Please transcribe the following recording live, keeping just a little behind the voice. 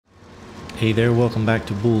Hey there, welcome back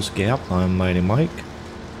to Bull's Gap. I'm Mighty Mike,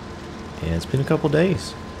 and it's been a couple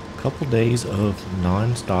days of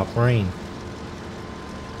non-stop rain.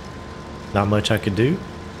 Not much I could do.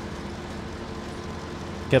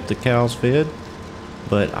 Kept the cows fed,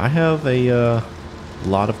 but I have a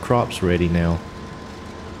lot of crops ready now.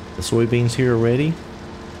 The soybeans here are ready,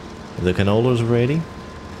 the canolas are ready,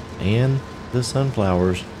 and the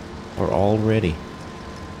sunflowers are all ready.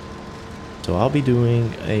 So I'll be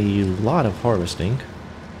doing a lot of harvesting.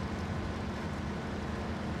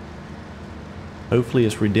 Hopefully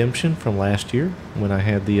it's redemption from last year when I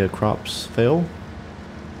had the crops fail.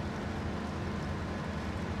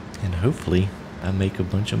 And hopefully I make a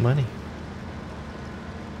bunch of money.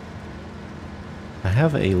 I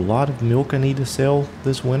have a lot of milk I need to sell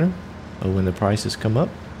this winter when the prices come up.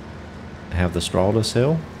 I have the straw to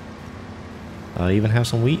sell. I even have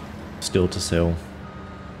some wheat still to sell.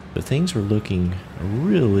 But things are looking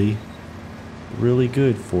really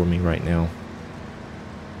good for me right now.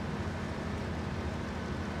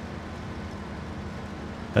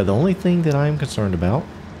 The only thing that I am concerned about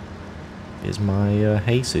is my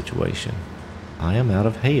hay situation. I am out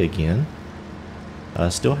of hay again. I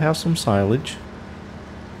still have some silage,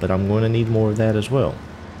 but I'm going to need more of that as well.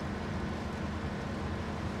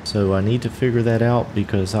 So I need to figure that out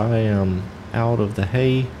because I am out of the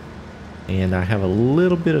hay. And I have a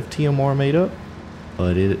little bit of TMR made up,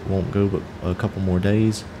 but it won't go but a couple more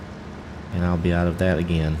days, and I'll be out of that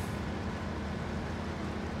again.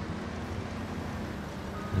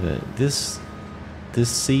 This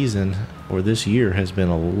season, or this year, has been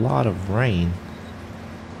a lot of rain,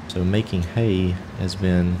 so making hay has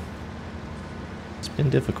been, it's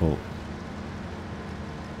been difficult.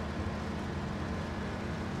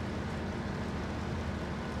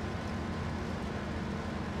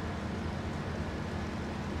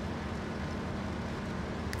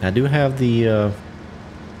 I do have the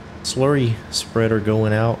slurry spreader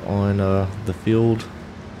going out on the field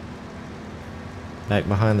back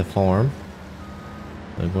behind the farm.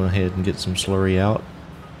 I'm going ahead and get some slurry out.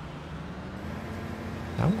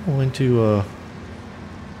 I'm going to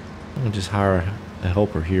just hire a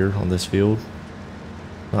helper here on this field.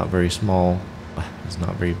 Not very small, it's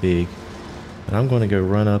not very big, but I'm going to go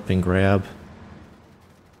run up and grab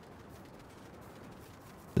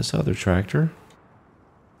this other tractor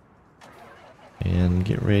and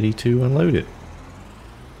get ready to unload it.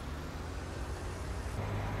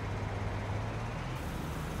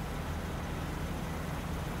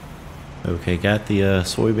 Okay, got the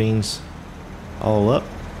soybeans all up,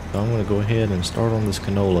 so I'm going to go ahead and start on this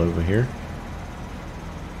canola over here.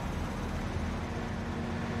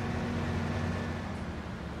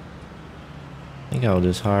 I think I'll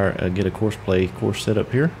just get a course set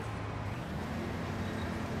up here.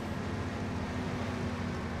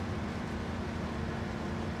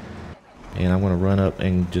 And I'm going to run up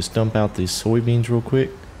and just dump out these soybeans real quick.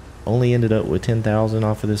 Only ended up with 10,000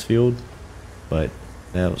 off of this field, but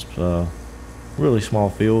that was a really small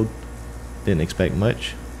field. Didn't expect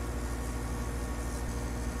much.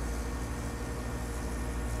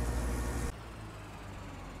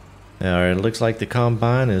 Alright, it looks like the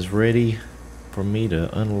combine is ready for me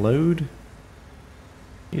to unload.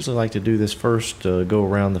 Usually like to do this first, go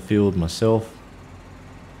around the field myself.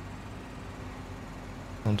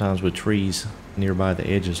 Sometimes with trees nearby the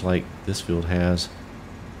edges like this field has,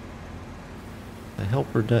 the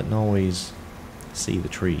helper doesn't always see the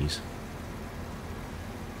trees.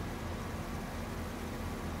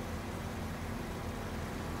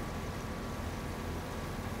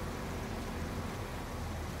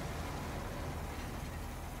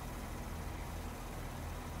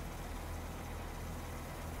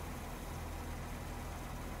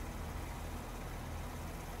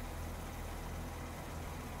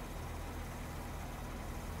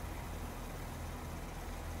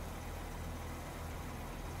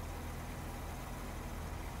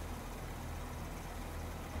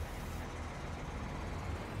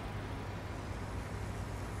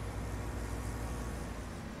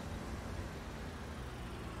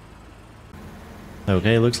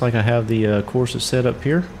 Okay, looks like I have the courses set up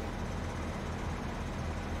here.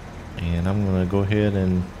 And I'm going to go ahead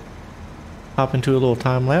and hop into a little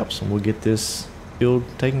time lapse and we'll get this field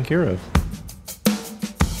taken care of.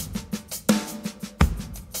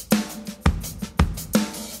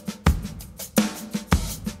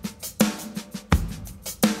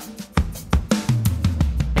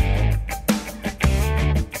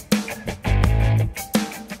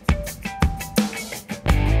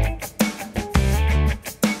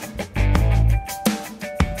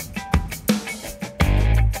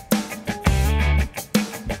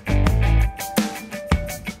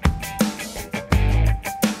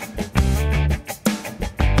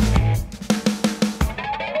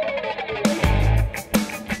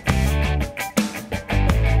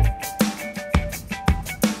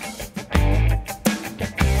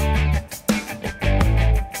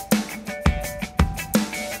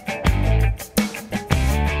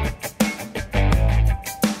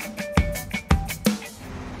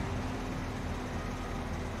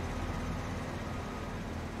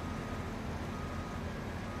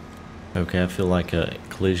 Okay, I feel like a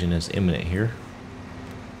collision is imminent here.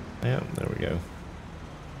 Yep, there we go.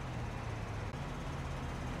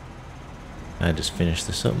 I just finished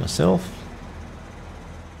this up myself.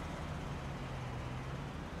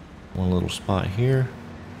 One little spot here.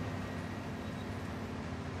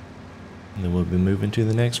 And then we'll be moving to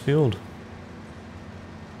the next field.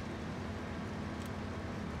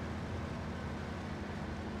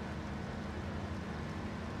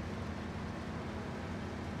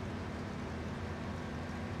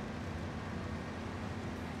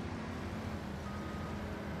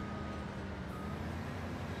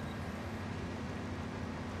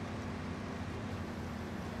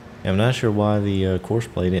 I'm not sure why the course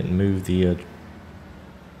play didn't move the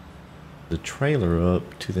trailer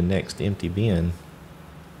up to the next empty bin.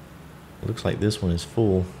 It looks like this one is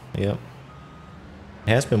full. Yep. It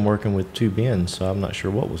has been working with 2 bins, so I'm not sure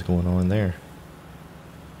what was going on there.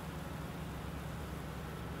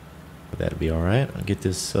 But that'll be alright. I'll get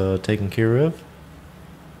this taken care of.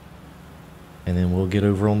 And then we'll get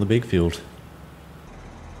over on the big field.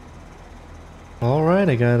 Alright,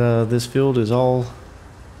 I got this field is all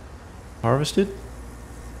harvested.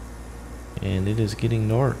 And it is getting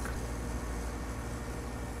dark.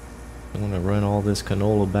 I'm going to run all this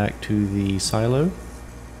canola back to the silo.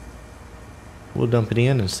 We'll dump it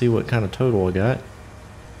in and see what kind of total I got.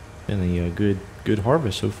 Been a good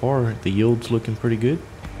harvest so far. The yield's looking pretty good.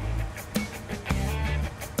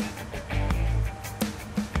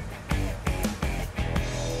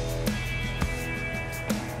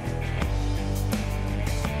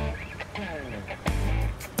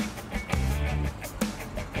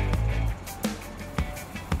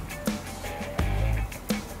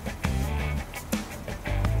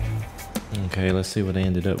 Okay, let's see what I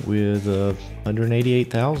ended up with.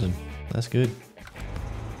 188,000. That's good.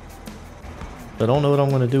 I don't know what I'm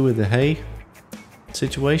going to do with the hay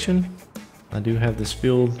situation. I do have this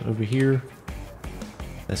field over here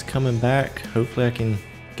that's coming back. Hopefully I can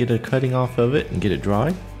get a cutting off of it and get it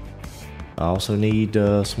dry. I also need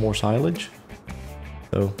some more silage.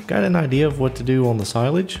 So got an idea of what to do on the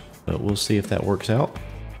silage, but we'll see if that works out.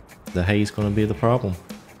 The hay is going to be the problem.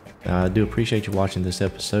 I do appreciate you watching this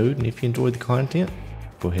episode, and if you enjoyed the content,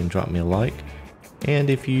 go ahead and drop me a like. And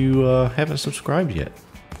if you haven't subscribed yet,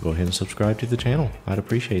 go ahead and subscribe to the channel. I'd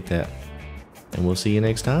appreciate that. And we'll see you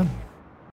next time.